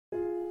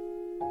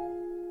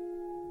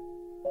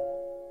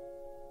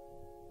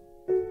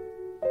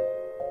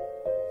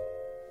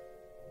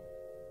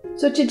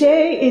So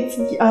today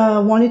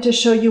wanted to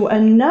show you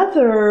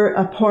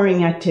another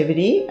pouring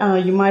activity.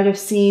 You might have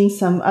seen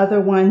some other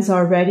ones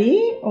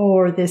already,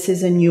 or this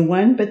is a new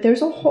one, but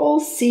there's a whole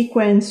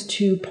sequence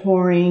to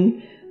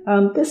pouring.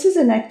 This is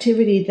an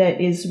activity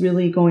that is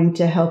really going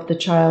to help the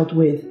child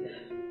with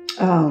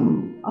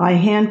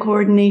eye-hand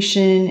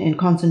coordination and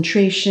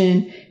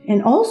concentration,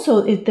 and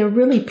also they're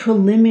really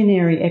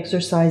preliminary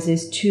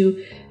exercises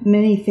to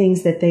many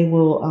things that they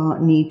will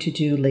need to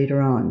do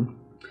later on.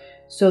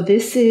 So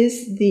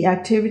the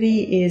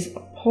activity is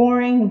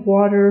pouring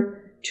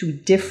water to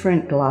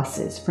different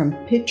glasses, from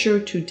pitcher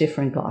to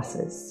different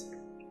glasses.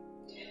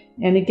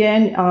 And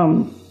again,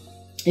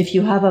 if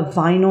you have a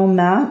vinyl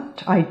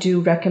mat, I do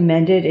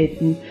recommend it.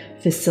 It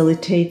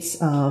facilitates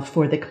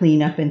for the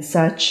cleanup and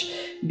such,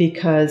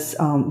 because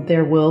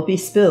there will be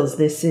spills.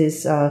 This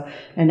is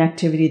an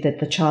activity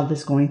that the child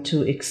is going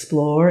to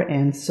explore,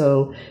 and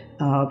so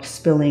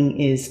spilling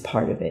is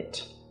part of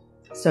it.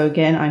 So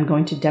again, I'm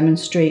going to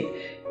demonstrate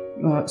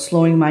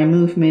slowing my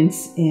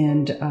movements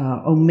and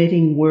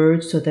omitting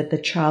words so that the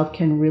child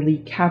can really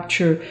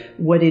capture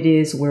what it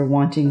is we're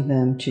wanting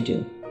them to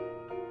do.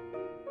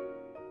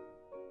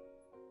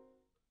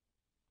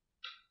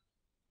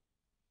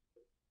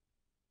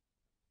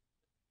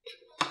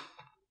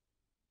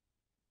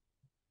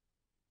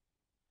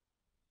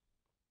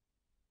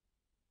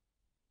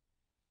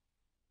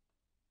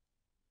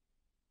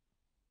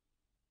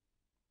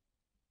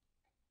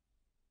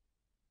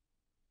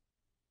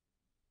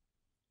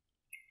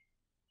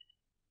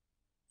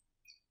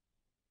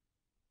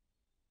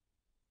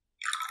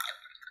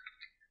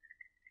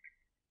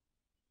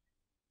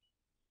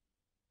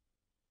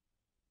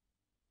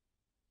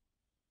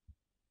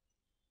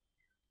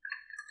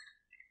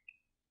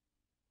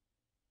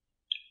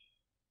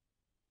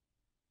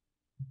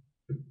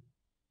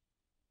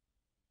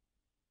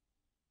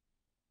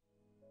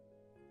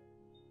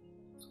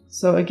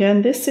 So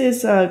again, this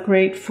is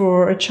great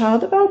for a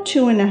child about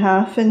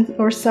 2.5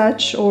 or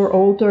such, or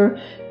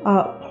older,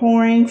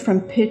 pouring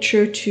from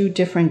pitcher to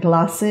different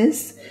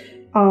glasses.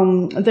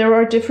 There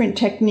are different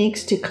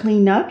techniques to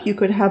clean up. You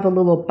could have a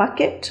little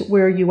bucket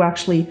where you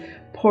actually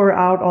pour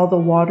out all the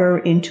water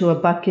into a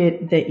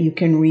bucket that you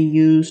can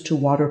reuse to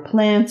water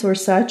plants or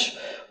such,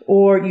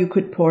 or you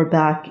could pour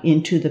back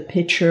into the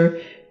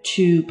pitcher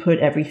to put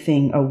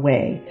everything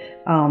away.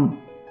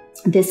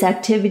 This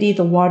activity,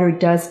 the water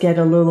does get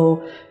a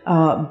little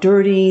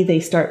dirty. They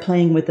start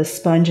playing with the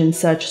sponge and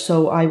such,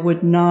 so I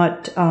would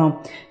not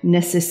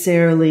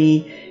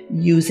necessarily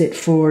use it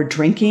for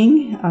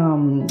drinking,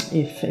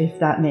 if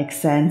that makes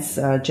sense,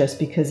 just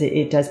because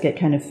it does get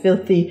kind of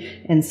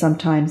filthy, and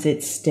sometimes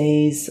it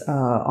stays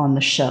on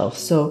the shelf.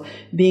 So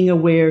being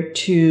aware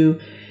to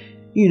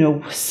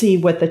see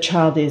what the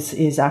child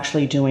is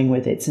actually doing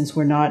with it, since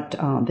we're not,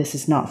 this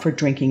is not for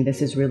drinking,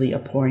 this is really a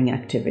pouring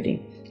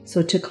activity.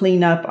 So to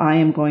clean up, I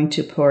am going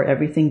to pour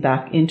everything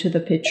back into the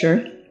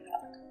pitcher.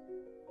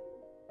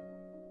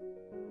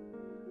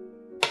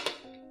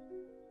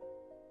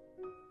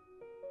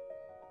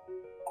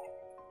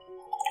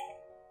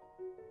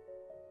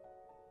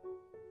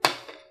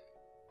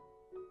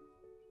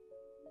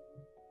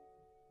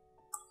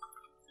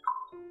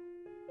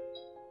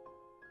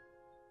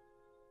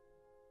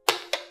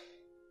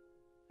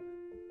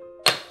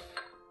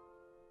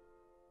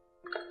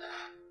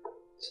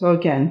 So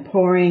again,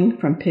 pouring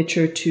from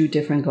pitcher to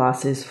different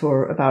glasses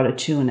for about a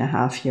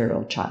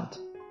 2.5-year-old child.